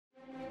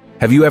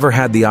Have you ever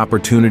had the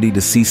opportunity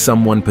to see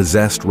someone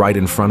possessed right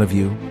in front of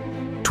you?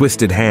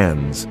 Twisted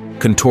hands,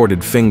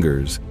 contorted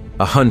fingers,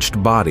 a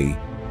hunched body,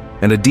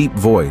 and a deep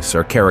voice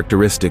are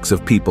characteristics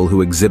of people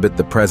who exhibit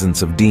the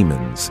presence of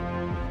demons.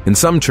 In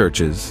some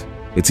churches,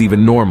 it's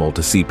even normal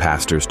to see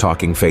pastors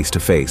talking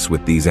face-to-face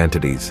with these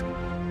entities.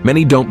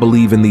 Many don't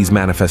believe in these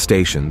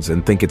manifestations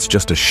and think it's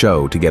just a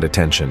show to get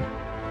attention.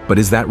 But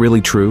is that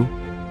really true?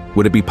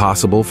 Would it be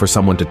possible for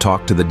someone to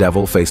talk to the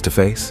devil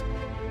face-to-face?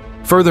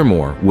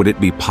 Furthermore, would it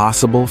be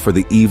possible for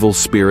the evil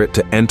spirit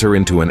to enter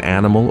into an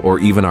animal or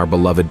even our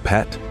beloved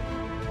pet?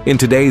 In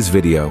today's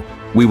video,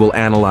 we will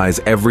analyze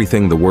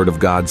everything the Word of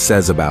God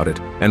says about it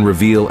and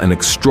reveal an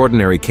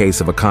extraordinary case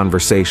of a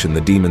conversation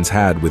the demons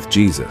had with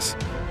Jesus.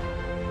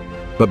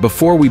 But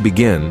before we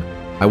begin,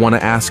 I want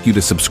to ask you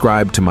to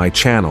subscribe to my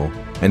channel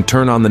and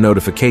turn on the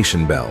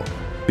notification bell,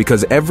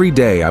 because every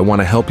day I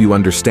want to help you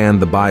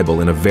understand the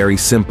Bible in a very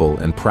simple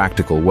and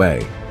practical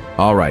way.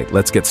 All right,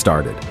 let's get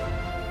started.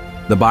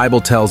 The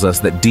Bible tells us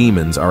that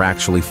demons are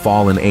actually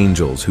fallen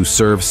angels who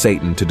serve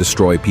Satan to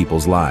destroy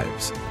people's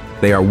lives.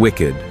 They are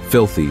wicked,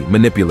 filthy,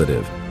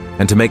 manipulative,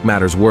 and to make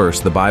matters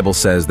worse, the Bible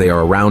says they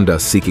are around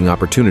us seeking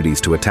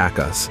opportunities to attack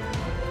us.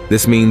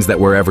 This means that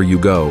wherever you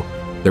go,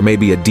 there may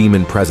be a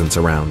demon presence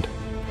around.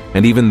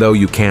 And even though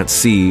you can't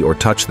see or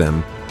touch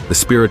them, the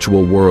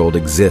spiritual world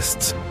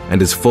exists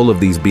and is full of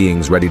these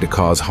beings ready to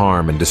cause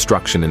harm and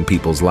destruction in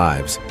people's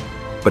lives.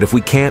 But if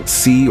we can't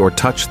see or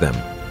touch them,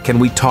 can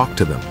we talk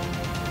to them?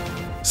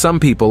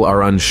 Some people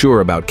are unsure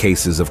about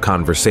cases of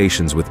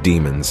conversations with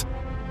demons.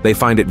 They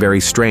find it very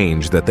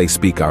strange that they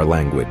speak our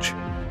language.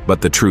 But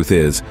the truth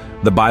is,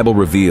 the Bible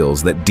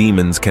reveals that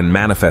demons can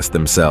manifest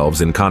themselves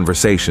in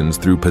conversations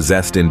through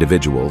possessed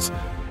individuals,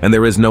 and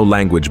there is no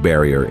language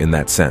barrier in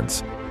that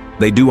sense.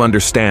 They do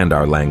understand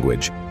our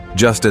language,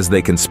 just as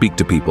they can speak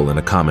to people in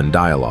a common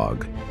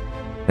dialogue.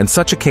 And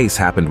such a case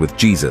happened with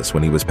Jesus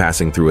when he was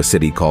passing through a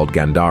city called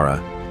Gadara.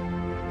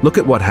 Look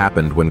at what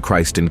happened when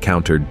Christ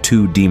encountered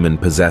two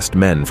demon-possessed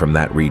men from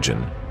that region.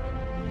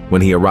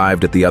 When he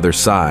arrived at the other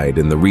side,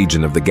 in the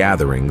region of the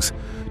gatherings,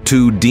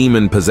 two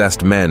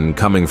demon-possessed men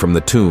coming from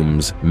the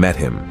tombs met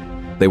him.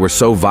 They were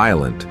so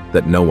violent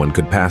that no one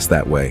could pass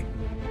that way.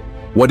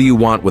 "What do you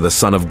want with a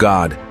son of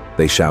God?"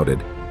 they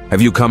shouted.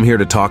 "Have you come here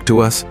to talk to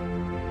us?"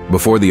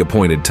 Before the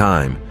appointed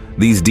time,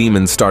 these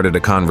demons started a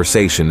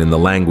conversation in the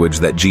language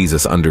that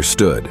Jesus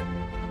understood.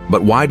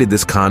 But why did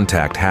this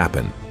contact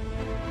happen?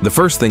 The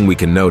first thing we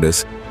can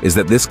notice is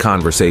that this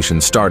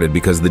conversation started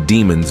because the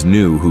demons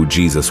knew who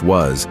Jesus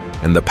was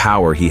and the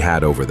power he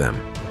had over them.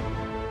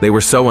 They were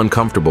so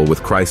uncomfortable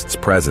with Christ's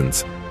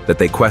presence that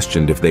they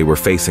questioned if they were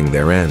facing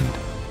their end.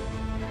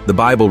 The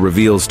Bible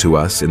reveals to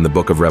us in the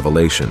book of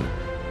Revelation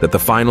that the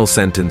final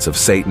sentence of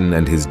Satan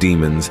and his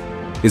demons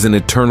is an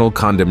eternal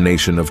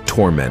condemnation of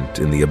torment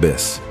in the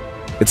abyss.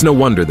 It's no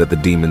wonder that the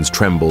demons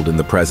trembled in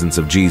the presence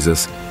of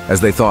Jesus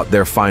as they thought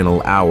their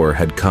final hour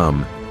had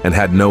come and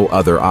had no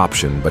other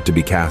option but to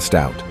be cast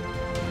out.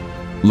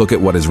 Look at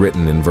what is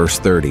written in verse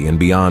 30, and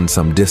beyond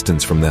some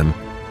distance from them,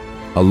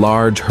 a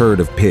large herd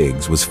of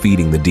pigs was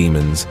feeding the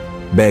demons,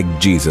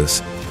 begged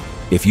Jesus,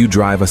 "If you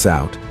drive us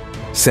out,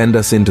 send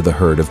us into the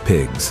herd of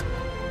pigs."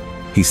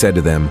 He said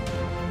to them,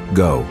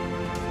 "Go."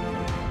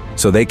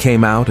 So they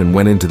came out and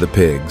went into the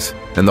pigs,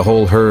 and the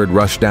whole herd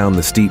rushed down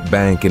the steep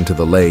bank into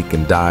the lake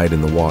and died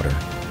in the water.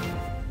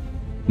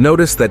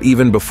 Notice that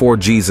even before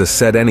Jesus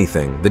said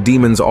anything, the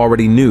demons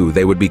already knew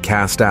they would be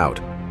cast out.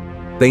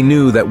 They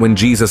knew that when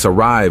Jesus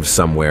arrives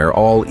somewhere,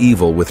 all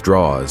evil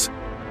withdraws.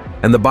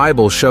 And the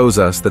Bible shows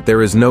us that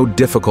there is no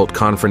difficult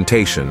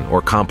confrontation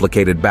or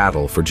complicated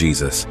battle for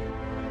Jesus.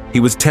 He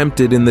was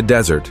tempted in the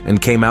desert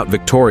and came out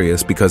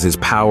victorious because his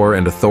power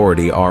and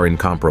authority are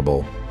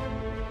incomparable.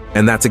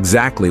 And that's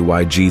exactly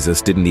why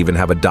Jesus didn't even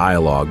have a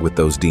dialogue with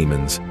those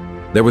demons.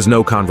 There was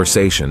no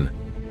conversation.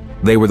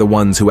 They were the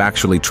ones who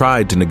actually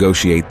tried to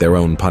negotiate their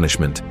own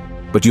punishment.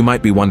 But you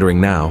might be wondering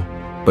now,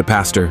 but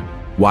Pastor,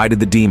 why did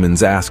the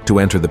demons ask to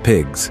enter the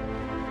pigs?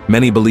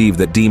 Many believe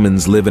that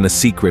demons live in a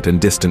secret and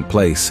distant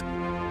place.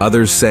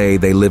 Others say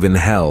they live in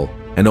hell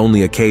and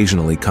only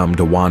occasionally come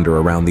to wander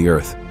around the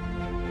earth.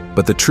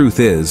 But the truth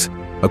is,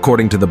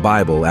 according to the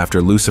Bible,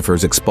 after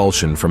Lucifer's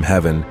expulsion from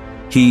heaven,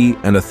 he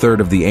and a third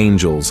of the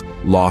angels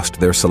lost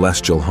their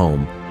celestial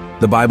home.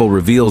 The Bible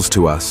reveals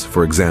to us,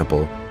 for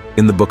example,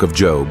 in the book of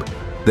Job,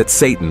 that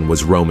Satan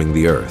was roaming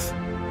the earth.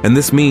 And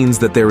this means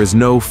that there is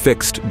no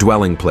fixed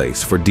dwelling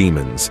place for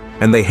demons,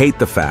 and they hate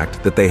the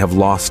fact that they have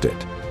lost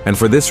it. And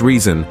for this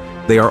reason,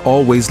 they are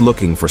always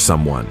looking for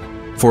someone,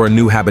 for a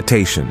new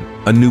habitation,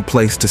 a new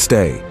place to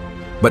stay.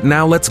 But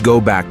now let's go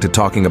back to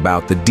talking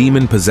about the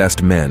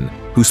demon-possessed men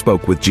who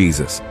spoke with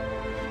Jesus.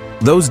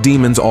 Those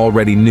demons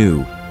already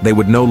knew they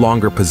would no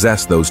longer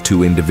possess those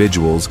two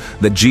individuals,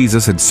 that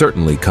Jesus had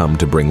certainly come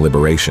to bring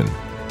liberation.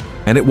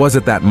 And it was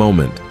at that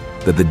moment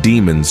that the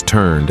demons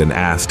turned and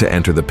asked to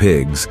enter the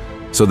pigs,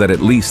 so that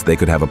at least they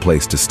could have a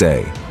place to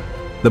stay.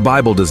 The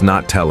Bible does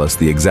not tell us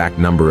the exact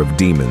number of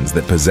demons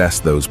that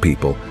possessed those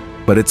people,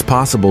 but it's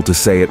possible to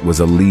say it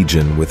was a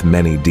legion with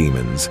many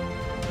demons.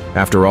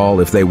 After all,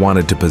 if they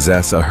wanted to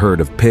possess a herd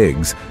of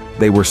pigs,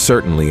 they were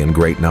certainly in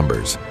great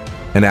numbers.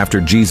 And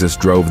after Jesus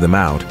drove them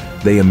out,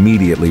 they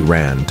immediately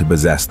ran to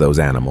possess those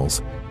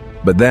animals.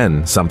 But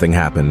then something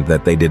happened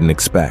that they didn't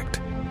expect.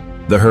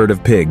 The herd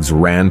of pigs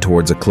ran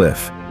towards a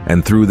cliff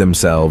and threw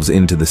themselves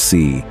into the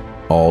sea,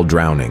 all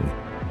drowning.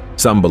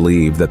 Some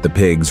believe that the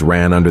pigs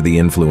ran under the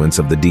influence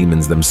of the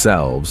demons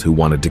themselves who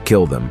wanted to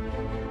kill them.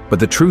 But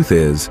the truth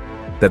is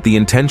that the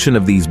intention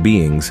of these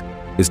beings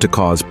is to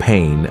cause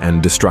pain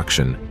and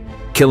destruction.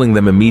 Killing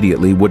them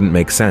immediately wouldn't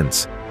make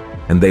sense,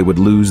 and they would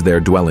lose their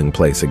dwelling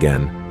place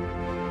again.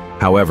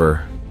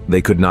 However,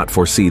 they could not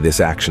foresee this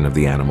action of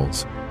the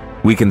animals.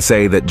 We can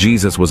say that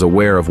Jesus was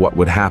aware of what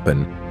would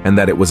happen and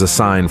that it was a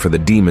sign for the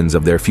demons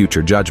of their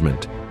future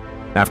judgment.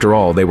 After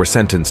all, they were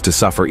sentenced to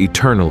suffer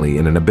eternally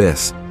in an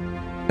abyss.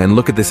 And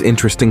look at this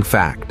interesting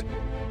fact.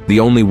 The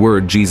only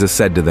word Jesus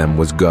said to them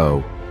was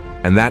 "Go,"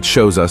 and that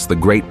shows us the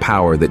great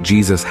power that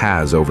Jesus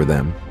has over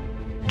them.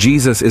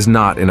 Jesus is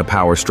not in a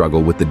power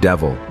struggle with the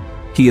devil.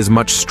 He is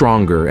much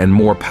stronger and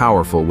more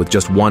powerful with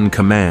just one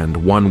command,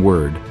 one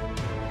word.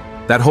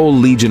 That whole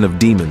legion of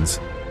demons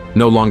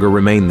no longer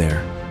remain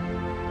there.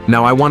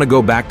 Now I want to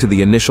go back to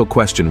the initial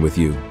question with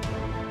you.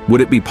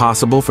 Would it be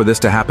possible for this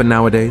to happen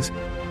nowadays?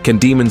 Can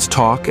demons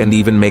talk and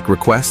even make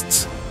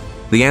requests?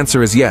 The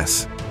answer is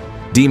yes.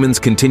 Demons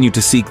continue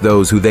to seek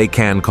those who they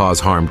can cause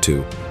harm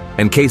to,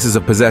 and cases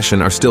of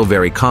possession are still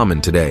very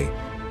common today.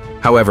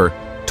 However,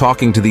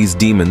 talking to these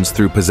demons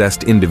through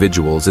possessed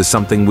individuals is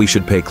something we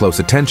should pay close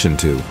attention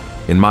to.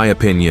 In my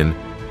opinion,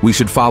 we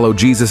should follow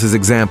Jesus'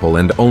 example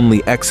and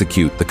only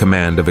execute the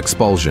command of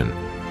expulsion,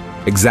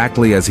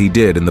 exactly as he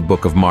did in the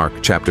book of Mark,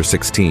 chapter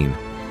 16.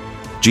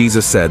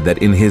 Jesus said that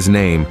in his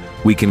name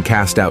we can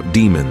cast out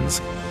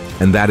demons,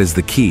 and that is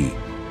the key.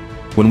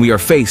 When we are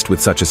faced with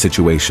such a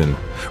situation,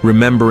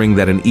 remembering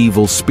that an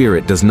evil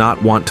spirit does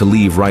not want to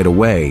leave right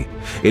away,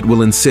 it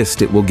will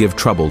insist it will give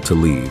trouble to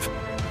leave.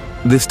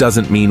 This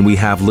doesn't mean we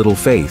have little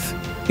faith.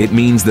 It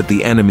means that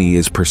the enemy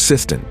is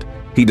persistent.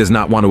 He does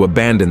not want to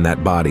abandon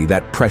that body,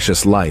 that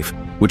precious life,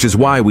 which is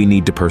why we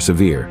need to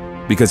persevere,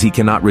 because he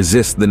cannot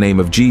resist the name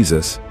of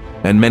Jesus.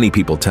 And many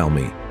people tell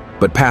me,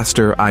 "But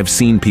Pastor, I've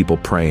seen people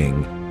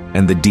praying,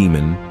 and the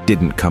demon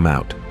didn't come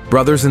out."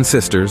 Brothers and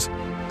sisters,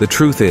 the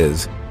truth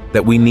is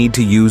that we need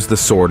to use the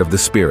sword of the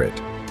Spirit,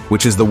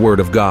 which is the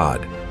Word of God.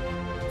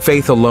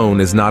 Faith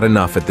alone is not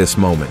enough at this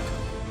moment.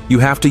 You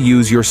have to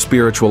use your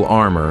spiritual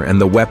armor, and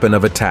the weapon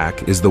of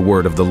attack is the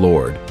Word of the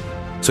Lord.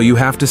 So you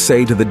have to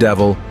say to the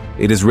devil,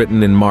 it is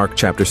written in Mark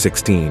chapter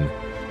 16,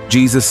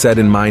 Jesus said,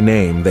 "In my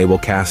name they will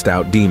cast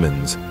out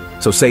demons."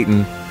 So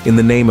Satan, in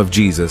the name of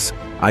Jesus,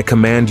 I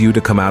command you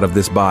to come out of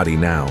this body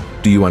now.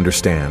 Do you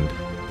understand?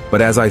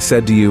 But as I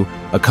said to you,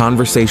 a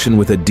conversation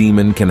with a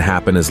demon can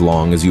happen as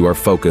long as you are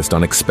focused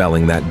on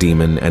expelling that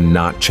demon and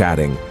not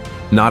chatting,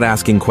 not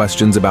asking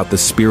questions about the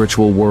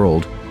spiritual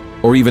world,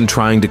 or even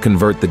trying to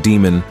convert the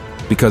demon,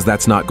 because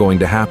that's not going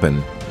to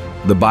happen.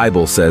 The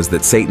Bible says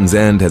that Satan's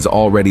end has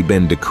already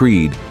been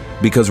decreed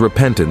because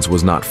repentance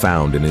was not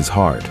found in his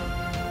heart.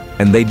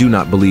 And they do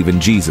not believe in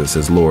Jesus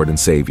as Lord and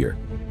Savior.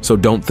 So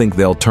don't think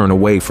they'll turn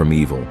away from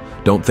evil.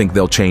 Don't think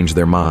they'll change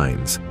their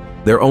minds.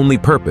 Their only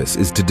purpose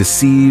is to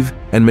deceive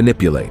and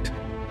manipulate.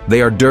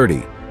 They are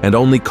dirty and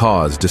only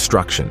cause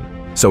destruction.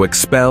 So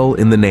expel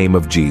in the name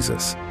of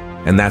Jesus.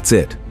 And that's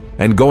it.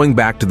 And going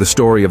back to the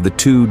story of the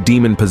two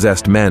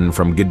demon-possessed men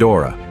from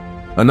Gedora,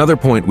 another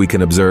point we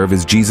can observe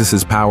is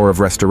Jesus' power of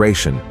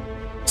restoration.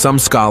 Some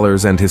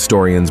scholars and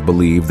historians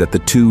believe that the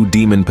two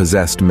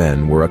demon-possessed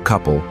men were a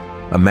couple,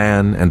 a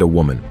man and a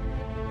woman.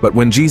 But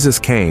when Jesus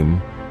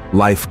came,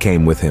 life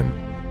came with him.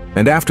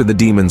 And after the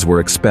demons were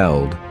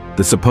expelled,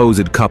 the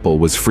supposed couple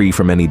was free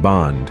from any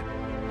bond,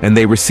 and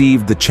they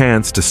received the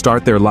chance to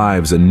start their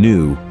lives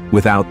anew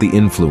without the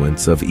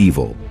influence of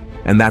evil.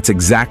 And that's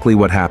exactly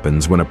what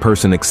happens when a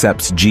person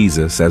accepts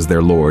Jesus as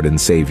their Lord and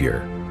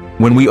Savior.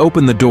 When we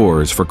open the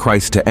doors for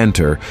Christ to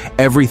enter,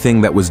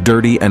 everything that was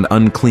dirty and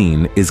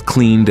unclean is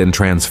cleaned and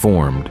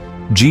transformed.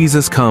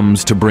 Jesus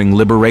comes to bring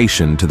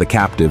liberation to the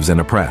captives and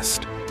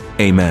oppressed.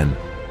 Amen.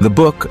 The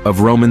book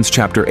of Romans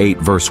chapter 8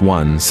 verse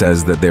 1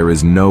 says that there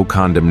is no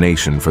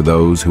condemnation for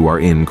those who are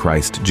in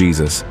Christ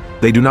Jesus.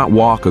 They do not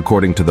walk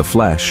according to the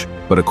flesh,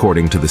 but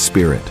according to the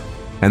Spirit.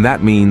 And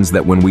that means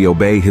that when we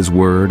obey His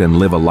word and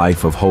live a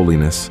life of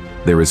holiness,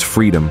 there is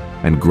freedom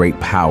and great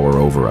power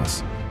over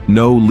us.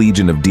 No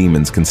legion of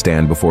demons can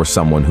stand before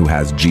someone who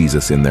has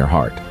Jesus in their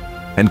heart.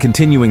 And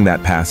continuing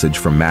that passage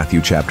from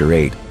Matthew chapter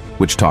 8,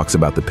 which talks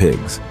about the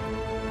pigs,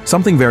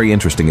 something very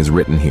interesting is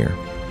written here.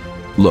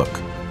 Look,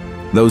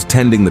 those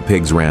tending the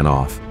pigs ran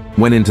off,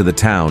 went into the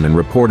town and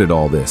reported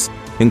all this,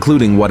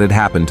 including what had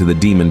happened to the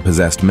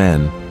demon-possessed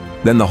men.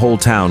 Then the whole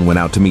town went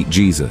out to meet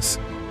Jesus,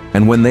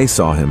 and when they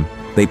saw him,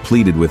 they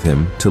pleaded with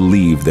him to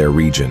leave their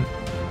region.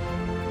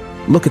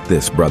 Look at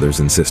this, brothers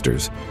and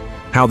sisters,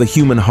 how the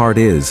human heart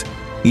is.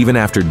 Even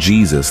after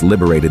Jesus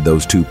liberated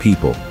those two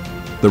people,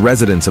 the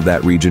residents of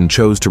that region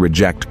chose to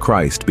reject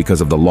Christ because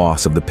of the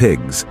loss of the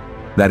pigs.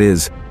 That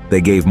is,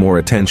 they gave more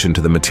attention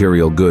to the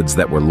material goods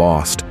that were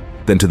lost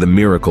than to the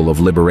miracle of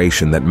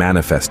liberation that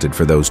manifested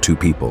for those two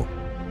people.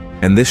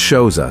 And this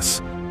shows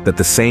us that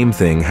the same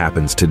thing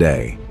happens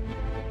today.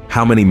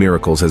 How many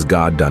miracles has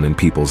God done in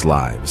people's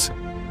lives?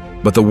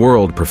 But the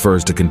world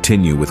prefers to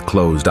continue with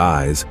closed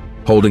eyes,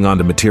 holding on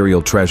to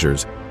material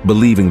treasures,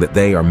 believing that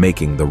they are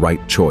making the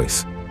right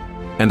choice.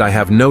 And I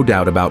have no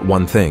doubt about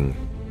one thing.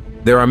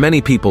 There are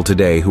many people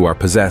today who are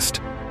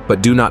possessed,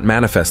 but do not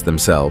manifest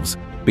themselves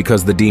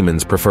because the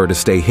demons prefer to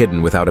stay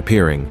hidden without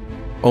appearing,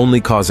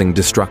 only causing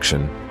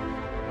destruction.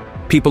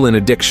 People in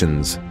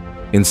addictions,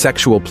 in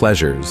sexual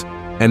pleasures,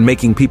 and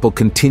making people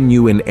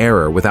continue in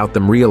error without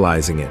them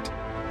realizing it.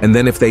 And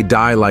then if they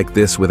die like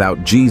this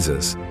without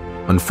Jesus,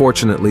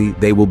 unfortunately,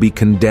 they will be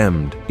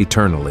condemned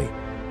eternally.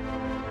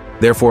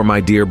 Therefore,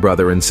 my dear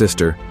brother and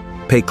sister,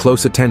 pay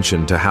close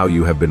attention to how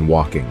you have been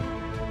walking.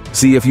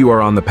 See if you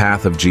are on the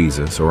path of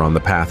Jesus or on the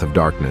path of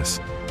darkness,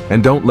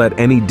 and don't let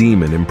any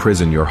demon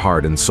imprison your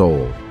heart and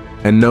soul.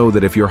 And know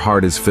that if your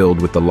heart is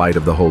filled with the light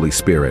of the Holy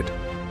Spirit,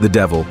 the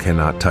devil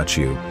cannot touch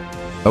you.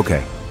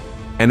 Okay,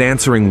 and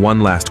answering one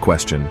last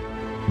question.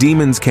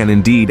 Demons can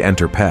indeed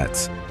enter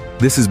pets.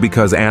 This is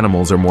because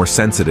animals are more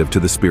sensitive to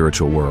the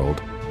spiritual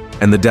world,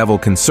 and the devil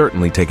can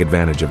certainly take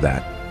advantage of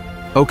that.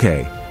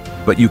 Okay,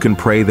 but you can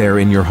pray there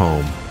in your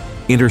home,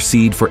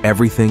 intercede for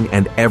everything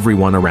and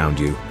everyone around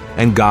you,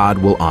 and God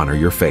will honor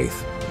your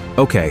faith.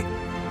 Okay,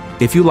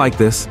 if you like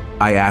this,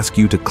 I ask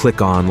you to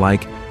click on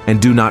like,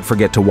 and do not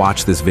forget to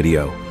watch this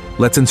video.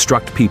 Let's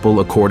instruct people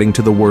according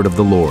to the word of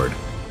the Lord.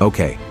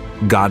 Okay,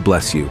 God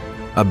bless you.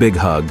 A big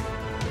hug.